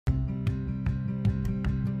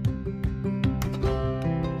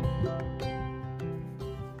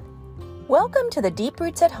Welcome to the Deep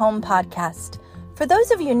Roots at Home podcast. For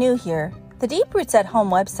those of you new here, the Deep Roots at Home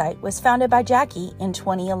website was founded by Jackie in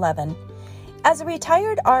 2011. As a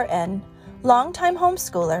retired RN, longtime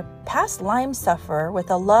homeschooler, past Lyme sufferer with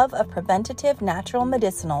a love of preventative natural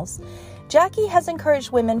medicinals, Jackie has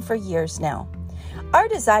encouraged women for years now. Our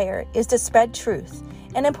desire is to spread truth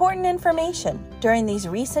and important information during these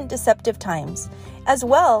recent deceptive times, as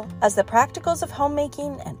well as the practicals of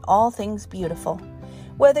homemaking and all things beautiful.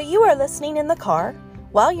 Whether you are listening in the car,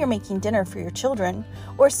 while you're making dinner for your children,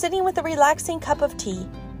 or sitting with a relaxing cup of tea,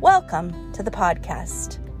 welcome to the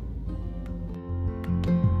podcast.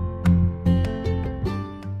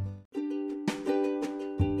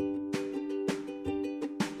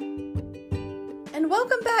 And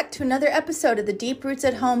welcome back to another episode of the Deep Roots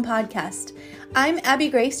at Home podcast. I'm Abby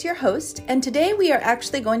Grace, your host, and today we are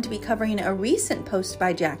actually going to be covering a recent post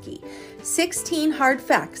by Jackie, 16 hard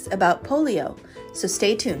facts about polio. So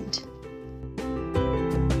stay tuned.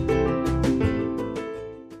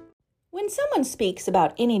 When someone speaks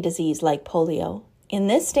about any disease like polio, in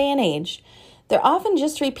this day and age, they're often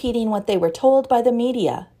just repeating what they were told by the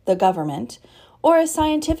media, the government, or a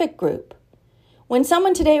scientific group. When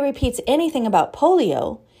someone today repeats anything about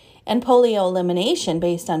polio and polio elimination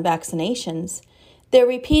based on vaccinations, they're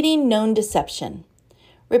repeating known deception.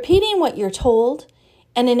 Repeating what you're told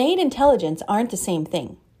and innate intelligence aren't the same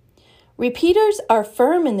thing. Repeaters are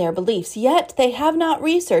firm in their beliefs, yet they have not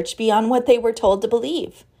researched beyond what they were told to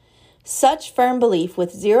believe. Such firm belief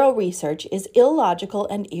with zero research is illogical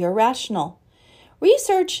and irrational.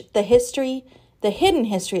 Research the hidden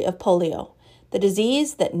history of polio, the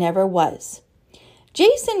disease that never was.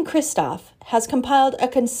 Jason Christoff has compiled a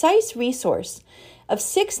concise resource of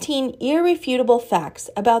 16 irrefutable facts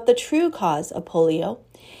about the true cause of polio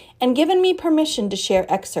and given me permission to share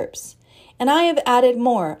excerpts. And I have added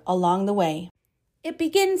more along the way. It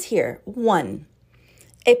begins here. 1.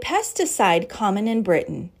 A pesticide common in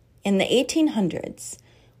Britain in the 1800s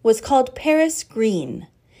was called Paris green.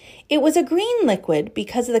 It was a green liquid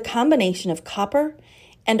because of the combination of copper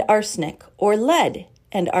and arsenic, or lead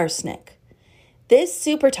and arsenic. This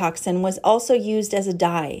super toxin was also used as a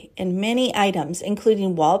dye in many items,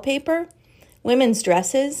 including wallpaper, women's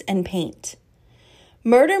dresses, and paint.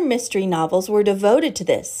 Murder mystery novels were devoted to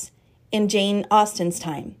this in Jane Austen's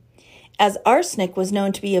time, as arsenic was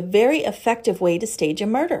known to be a very effective way to stage a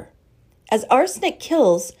murder. As arsenic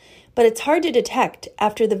kills, but it's hard to detect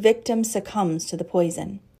after the victim succumbs to the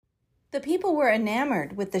poison. The people were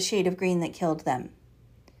enamored with the shade of green that killed them.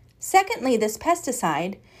 Secondly, this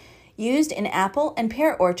pesticide, used in apple and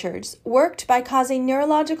pear orchards, worked by causing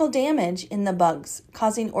neurological damage in the bugs,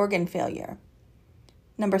 causing organ failure.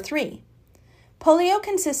 3. Polio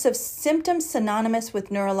consists of symptoms synonymous with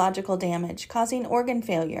neurological damage, causing organ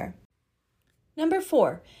failure.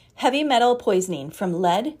 4. Heavy metal poisoning from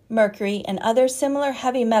lead, mercury, and other similar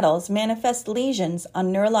heavy metals manifest lesions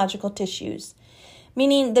on neurological tissues,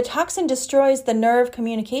 meaning the toxin destroys the nerve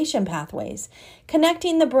communication pathways,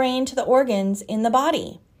 connecting the brain to the organs in the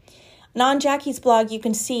body. And on Jackie's blog, you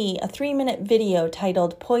can see a 3-minute video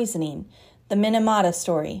titled Poisoning, the Minamata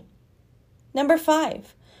Story.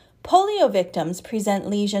 5. Polio victims present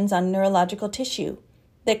lesions on neurological tissue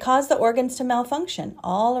that cause the organs to malfunction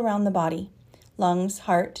all around the body, lungs,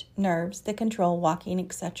 heart, nerves that control walking,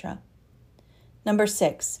 etc.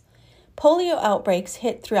 6. Polio outbreaks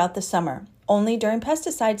hit throughout the summer, only during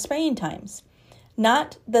pesticide spraying times,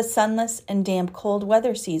 not the sunless and damp cold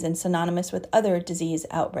weather season synonymous with other disease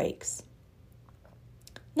outbreaks.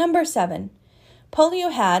 7.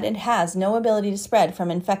 Polio had and has no ability to spread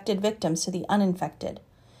from infected victims to the uninfected.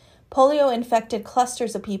 Polio infected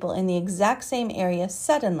clusters of people in the exact same area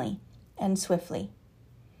suddenly and swiftly.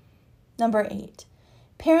 8.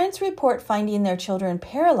 Parents report finding their children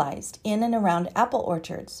paralyzed in and around apple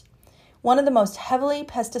orchards, one of the most heavily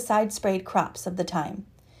pesticide-sprayed crops of the time,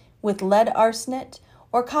 with lead arsenate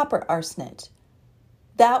or copper arsenate.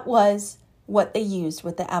 That was what they used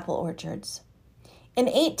with the apple orchards. In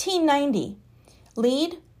 1890,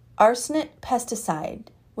 lead arsenate pesticide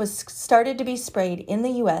was started to be sprayed in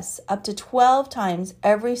the U.S. up to 12 times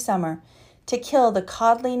every summer to kill the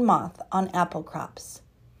codling moth on apple crops.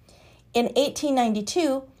 In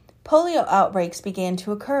 1892, polio outbreaks began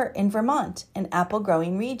to occur in Vermont, an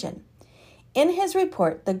apple-growing region. In his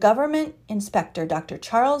report, the government inspector, Dr.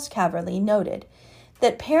 Charles Caverly, noted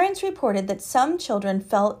that parents reported that some children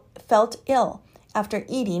felt ill after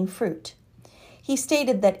eating fruit. He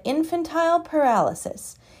stated that infantile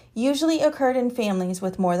paralysis usually occurred in families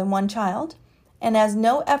with more than one child, and as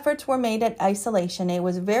no efforts were made at isolation, it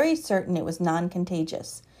was very certain it was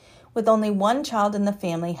non-contagious, with only one child in the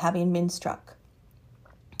family having been struck.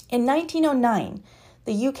 In 1909,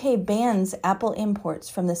 the UK bans apple imports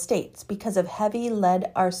from the States because of heavy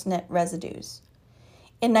lead arsenic residues.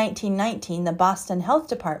 In 1919, the Boston Health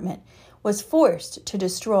Department was forced to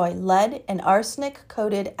destroy lead and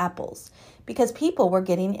arsenic-coated apples because people were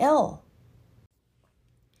getting ill.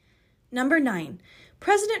 Number 9.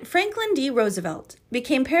 President Franklin D. Roosevelt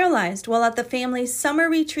became paralyzed while at the family's summer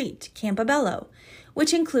retreat, Campobello,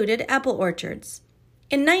 which included apple orchards.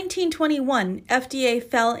 In 1921, FDA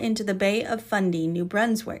fell into the Bay of Fundy, New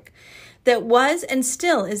Brunswick, that was and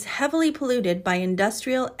still is heavily polluted by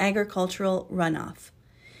industrial agricultural runoff.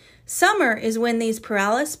 Summer is when these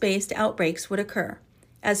paralysis-based outbreaks would occur,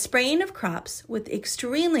 as spraying of crops with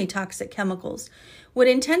extremely toxic chemicals would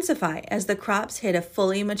intensify as the crops hit a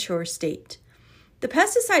fully mature state. The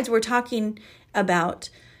pesticides we're talking about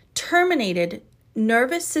terminated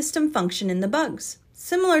nervous system function in the bugs,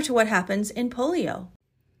 similar to what happens in polio.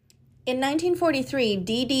 In 1943,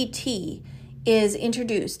 DDT is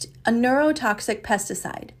introduced, a neurotoxic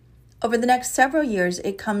pesticide. Over the next several years,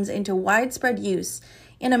 it comes into widespread use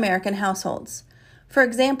in American households. For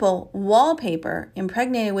example, wallpaper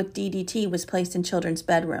impregnated with DDT was placed in children's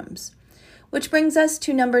bedrooms. Which brings us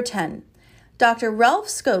to number 10. Dr. Ralph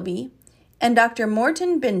Scobie and Dr.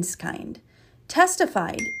 Morton Binskind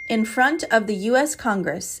testified in front of the U.S.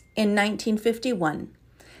 Congress in 1951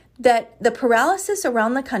 that the paralysis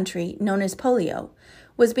around the country, known as polio,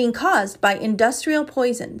 was being caused by industrial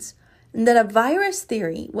poisons, and that a virus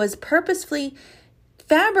theory was purposefully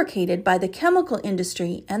fabricated by the chemical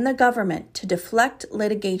industry and the government to deflect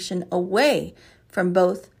litigation away from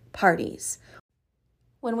both parties.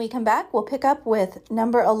 When we come back, we'll pick up with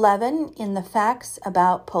number 11 in the facts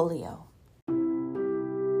about polio.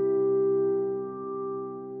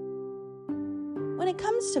 When it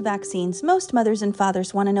comes to vaccines, most mothers and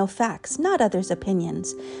fathers want to know facts, not others'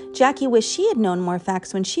 opinions. Jackie wished she had known more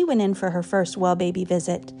facts when she went in for her first well baby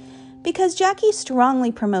visit. Because Jackie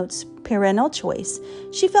strongly promotes parental choice,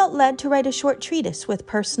 she felt led to write a short treatise with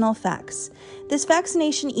personal facts. This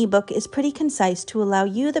vaccination ebook is pretty concise to allow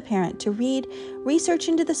you, the parent, to read, research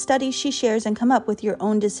into the studies she shares, and come up with your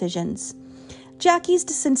own decisions.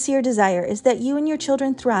 Jackie's sincere desire is that you and your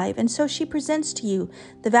children thrive, and so she presents to you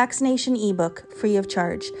the vaccination ebook free of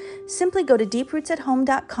charge. Simply go to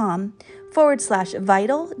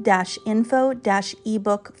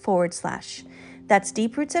deeprootsathome.com/vital-info-ebook/. That's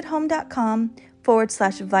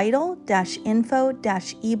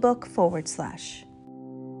deeprootsathome.com/vital-info-ebook/.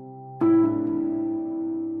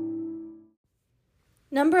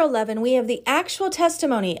 Number 11, we have the actual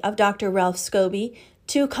testimony of Dr. Ralph Scobie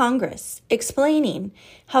to Congress, explaining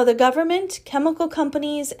how the government, chemical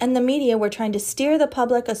companies, and the media were trying to steer the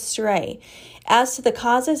public astray as to the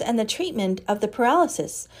causes and the treatment of the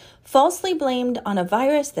paralysis, falsely blamed on a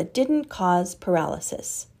virus that didn't cause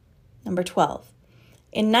paralysis. Number 12.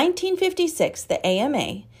 In 1956, the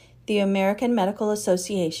AMA, the American Medical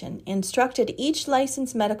Association, instructed each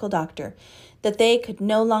licensed medical doctor that they could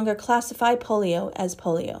no longer classify polio as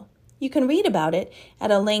polio. You can read about it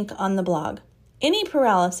at a link on the blog. Any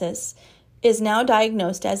paralysis is now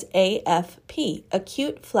diagnosed as AFP,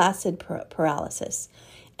 acute flaccid paralysis,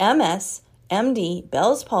 MS, MD,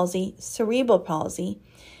 Bell's palsy, cerebral palsy,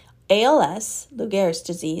 ALS, Lou Gehrig's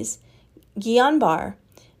disease, Guillain-Barré,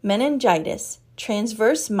 meningitis,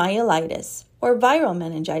 transverse myelitis, or viral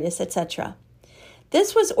meningitis, etc.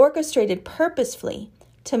 This was orchestrated purposefully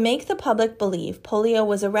to make the public believe polio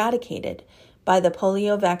was eradicated by the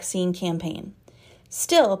polio vaccine campaign.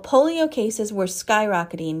 Still, polio cases were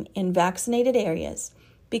skyrocketing in vaccinated areas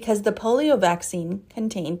because the polio vaccine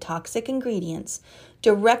contained toxic ingredients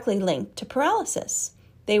directly linked to paralysis.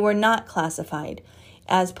 They were not classified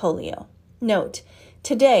as polio. Note,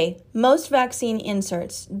 today, most vaccine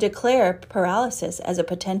inserts declare paralysis as a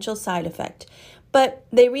potential side effect, but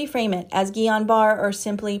they reframe it as Guillain-Barré or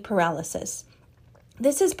simply paralysis.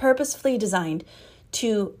 This is purposefully designed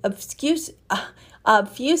to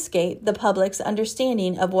obfuscate the public's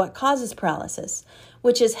understanding of what causes paralysis,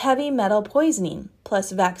 which is heavy metal poisoning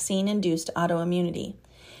plus vaccine-induced autoimmunity.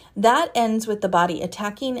 That ends with the body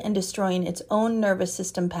attacking and destroying its own nervous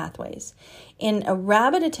system pathways in a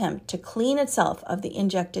rabid attempt to clean itself of the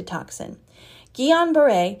injected toxin.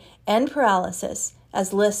 Guillain-Barré and paralysis,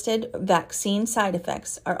 as listed vaccine side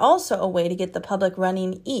effects, are also a way to get the public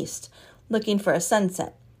running east, looking for a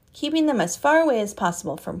sunset, keeping them as far away as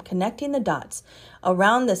possible from connecting the dots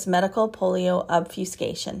around this medical polio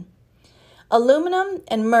obfuscation. Aluminum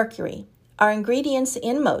and mercury are ingredients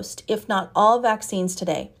in most, if not all, vaccines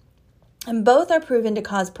today, and both are proven to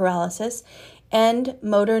cause paralysis and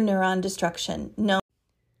motor neuron destruction,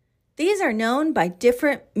 These are known by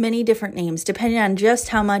many different names, depending on just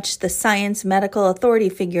how much the science medical authority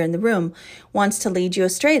figure in the room wants to lead you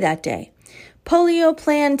astray that day. Polio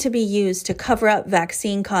planned to be used to cover up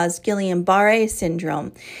vaccine-caused Guillain-Barré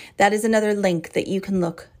syndrome. That is another link that you can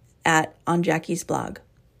look at on Jackie's blog.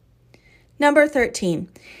 Number 13.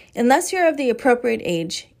 Unless you're of the appropriate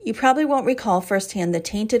age, you probably won't recall firsthand the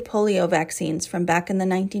tainted polio vaccines from back in the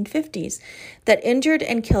 1950s that injured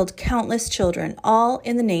and killed countless children, all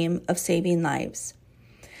in the name of saving lives.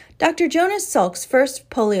 Dr. Jonas Salk's first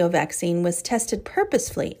polio vaccine was tested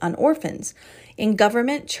purposefully on orphans in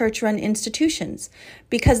government church-run institutions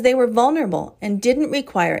because they were vulnerable and didn't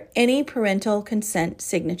require any parental consent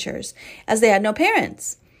signatures, as they had no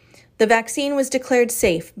parents. The vaccine was declared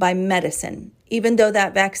safe by medicine, even though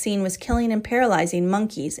that vaccine was killing and paralyzing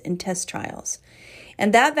monkeys in test trials.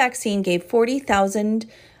 And that vaccine gave 40,000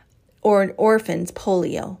 orphans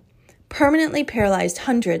polio, permanently paralyzed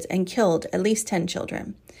hundreds, and killed at least 10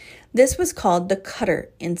 children. This was called the Cutter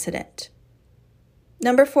incident.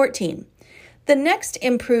 Number 14. The next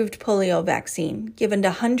improved polio vaccine, given to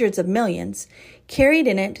hundreds of millions, carried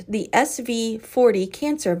in it the SV40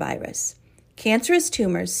 cancer virus. Cancerous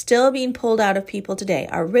tumors still being pulled out of people today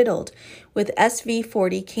are riddled with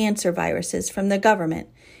SV40 cancer viruses from the government.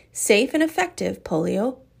 Safe and effective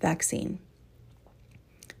polio vaccine.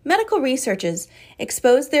 Medical researchers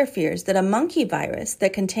exposed their fears that a monkey virus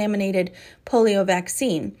that contaminated polio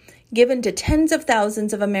vaccine, given to tens of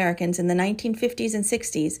thousands of Americans in the 1950s and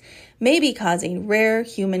 60s, may be causing rare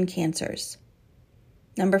human cancers.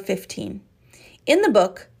 Number 15. In the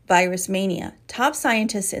book, Virus Mania, top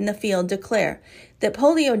scientists in the field declare that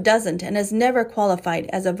polio doesn't and has never qualified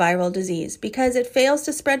as a viral disease because it fails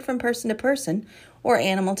to spread from person to person or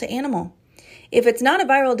animal to animal. If it's not a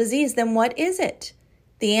viral disease, then what is it?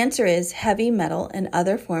 The answer is heavy metal and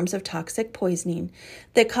other forms of toxic poisoning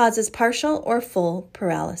that causes partial or full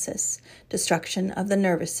paralysis, destruction of the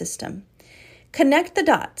nervous system. Connect the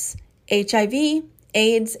dots: HIV,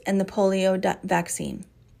 AIDS, and the polio vaccine.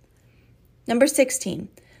 Number 16.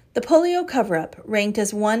 The polio cover-up, ranked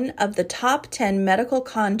as one of the top 10 medical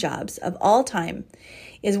con jobs of all time,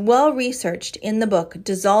 is well researched in the book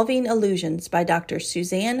Dissolving Illusions by Dr.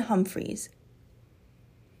 Suzanne Humphreys.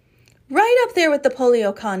 Right up there with the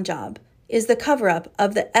polio con job is the cover-up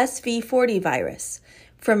of the SV40 virus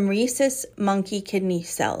from rhesus monkey kidney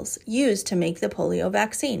cells used to make the polio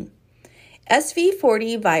vaccine.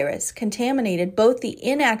 SV40 virus contaminated both the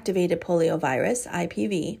inactivated polio virus,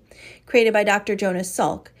 IPV, created by Dr. Jonas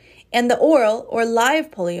Salk, and the oral or live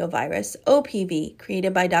polio virus, OPV,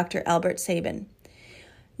 created by Dr. Albert Sabin.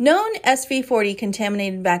 Known SV40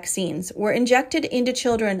 contaminated vaccines were injected into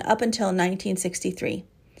children up until 1963.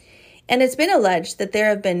 And it's been alleged that there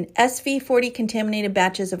have been SV40 contaminated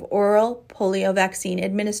batches of oral polio vaccine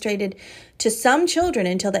administered to some children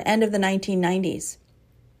until the end of the 1990s.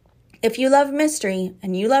 If you love mystery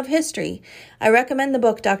and you love history, I recommend the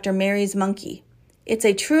book Dr. Mary's Monkey. It's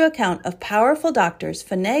a true account of powerful doctors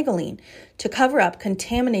finagling to cover up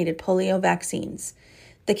contaminated polio vaccines,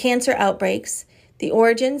 the cancer outbreaks, the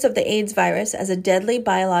origins of the AIDS virus as a deadly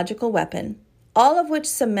biological weapon, all of which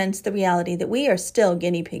cements the reality that we are still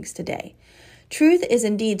guinea pigs today. Truth is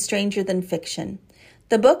indeed stranger than fiction.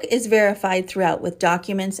 The book is verified throughout with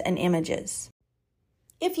documents and images.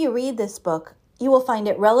 If you read this book, you will find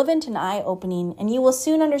it relevant and eye-opening, and you will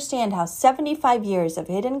soon understand how 75 years of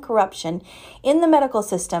hidden corruption in the medical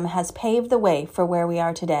system has paved the way for where we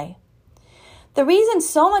are today. The reason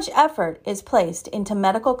so much effort is placed into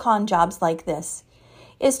medical con jobs like this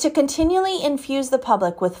is to continually infuse the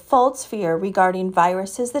public with false fear regarding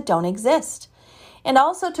viruses that don't exist, and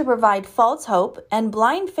also to provide false hope and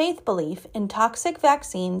blind faith belief in toxic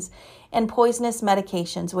vaccines and poisonous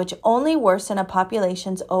medications, which only worsen a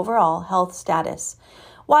population's overall health status.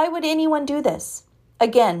 Why would anyone do this?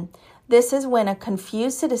 Again, this is when a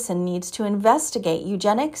confused citizen needs to investigate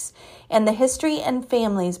eugenics and the history and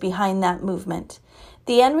families behind that movement.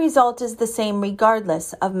 The end result is the same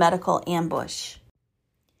regardless of medical ambush.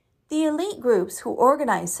 The elite groups who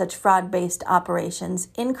organize such fraud-based operations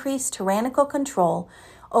increase tyrannical control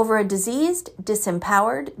over a diseased,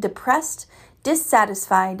 disempowered, depressed,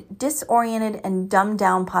 dissatisfied, disoriented, and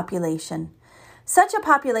dumbed-down population. Such a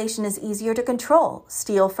population is easier to control,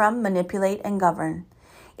 steal from, manipulate, and govern.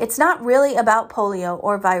 It's not really about polio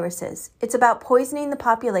or viruses. It's about poisoning the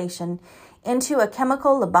population into a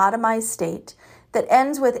chemical lobotomized state that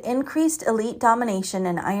ends with increased elite domination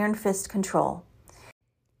and iron fist control.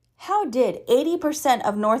 How did 80%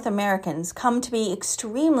 of North Americans come to be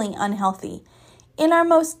extremely unhealthy in our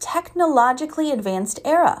most technologically advanced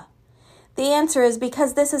era? The answer is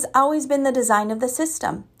because this has always been the design of the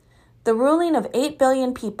system. The ruling of 8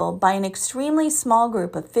 billion people by an extremely small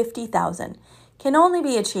group of 50,000 can only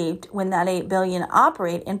be achieved when that 8 billion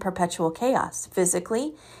operate in perpetual chaos,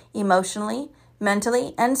 physically, emotionally,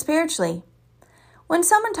 mentally, and spiritually. When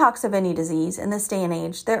someone talks of any disease in this day and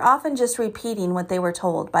age, they're often just repeating what they were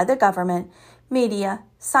told by the government, media,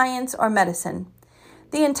 science, or medicine.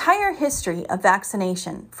 The entire history of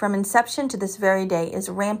vaccination, from inception to this very day, is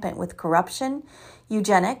rampant with corruption,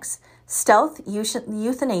 eugenics, stealth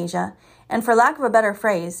euthanasia, and for lack of a better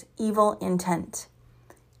phrase, evil intent.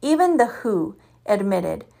 Even the WHO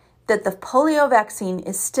admitted that the polio vaccine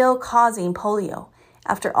is still causing polio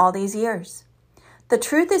after all these years. The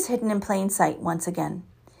truth is hidden in plain sight once again.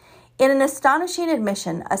 In an astonishing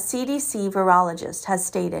admission, a CDC virologist has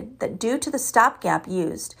stated that due to the stopgap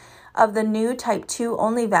used of the new type 2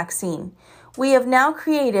 only vaccine, we have now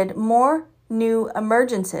created more new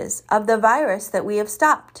emergences of the virus that we have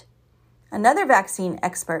stopped. Another vaccine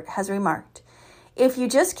expert has remarked, if you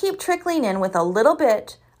just keep trickling in with a little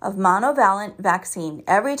bit of monovalent vaccine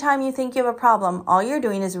every time you think you have a problem, all you're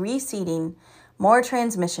doing is reseeding more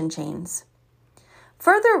transmission chains.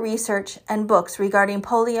 Further research and books regarding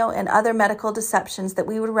polio and other medical deceptions that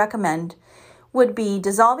we would recommend would be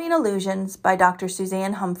Dissolving Illusions by Dr.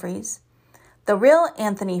 Suzanne Humphries, The Real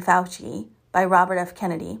Anthony Fauci by Robert F.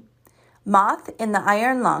 Kennedy, Moth in the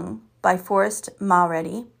Iron Lung by Forrest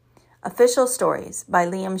Mulready, Official Stories by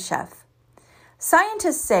Liam Sheff.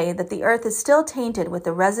 Scientists say that the earth is still tainted with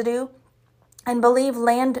the residue and believe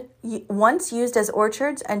land once used as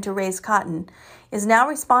orchards and to raise cotton is now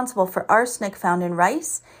responsible for arsenic found in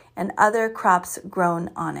rice and other crops grown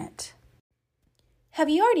on it. Have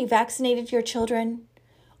you already vaccinated your children?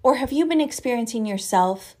 Or have you been experiencing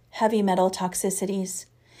yourself heavy metal toxicities?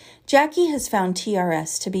 Jackie has found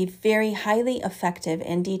TRS to be very highly effective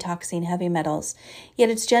in detoxing heavy metals, yet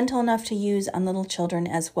it's gentle enough to use on little children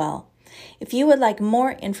as well. If you would like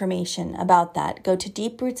more information about that, go to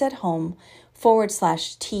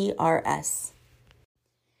deeproots@home/TRS.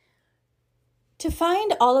 To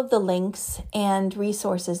find all of the links and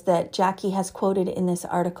resources that Jackie has quoted in this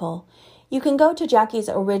article, you can go to Jackie's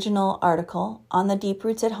original article on the Deep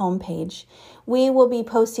Roots at Home page. We will be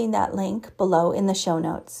posting that link below in the show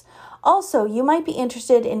notes. Also, you might be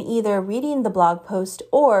interested in either reading the blog post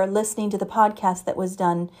or listening to the podcast that was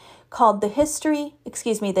done called The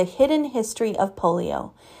Hidden History of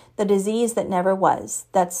Polio, the Disease That Never Was.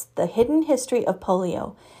 That's The Hidden History of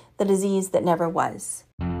Polio, the Disease That Never Was.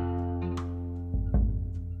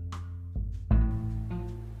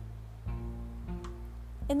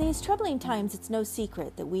 In these troubling times, it's no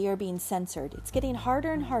secret that we are being censored. It's getting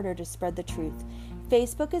harder and harder to spread the truth.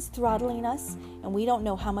 Facebook is throttling us, and we don't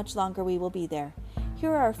know how much longer we will be there.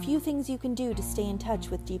 Here are a few things you can do to stay in touch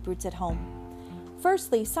with Deep Roots at Home.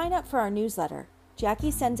 Firstly, sign up for our newsletter.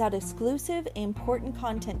 Jackie sends out exclusive, important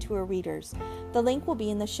content to her readers. The link will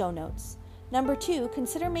be in the show notes. Number 2,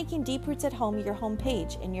 consider making Deep Roots at Home your home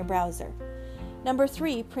page in your browser. Number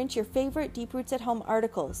 3, print your favorite Deep Roots at Home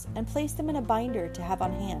articles and place them in a binder to have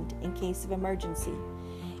on hand in case of emergency.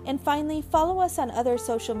 And finally, follow us on other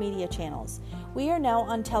social media channels. We are now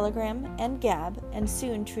on Telegram and Gab and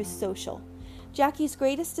soon Truth Social. Jackie's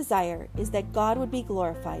greatest desire is that God would be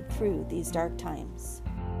glorified through these dark times.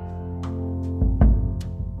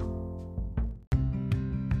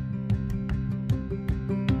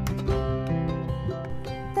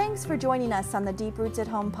 Thanks for joining us on the Deep Roots at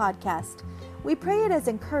Home podcast. We pray it has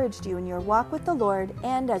encouraged you in your walk with the Lord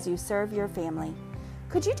and as you serve your family.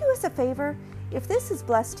 Could you do us a favor? If this has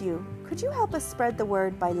blessed you, could you help us spread the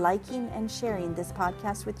word by liking and sharing this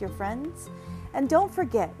podcast with your friends? And don't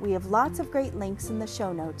forget, we have lots of great links in the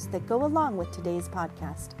show notes that go along with today's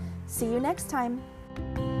podcast. See you next time.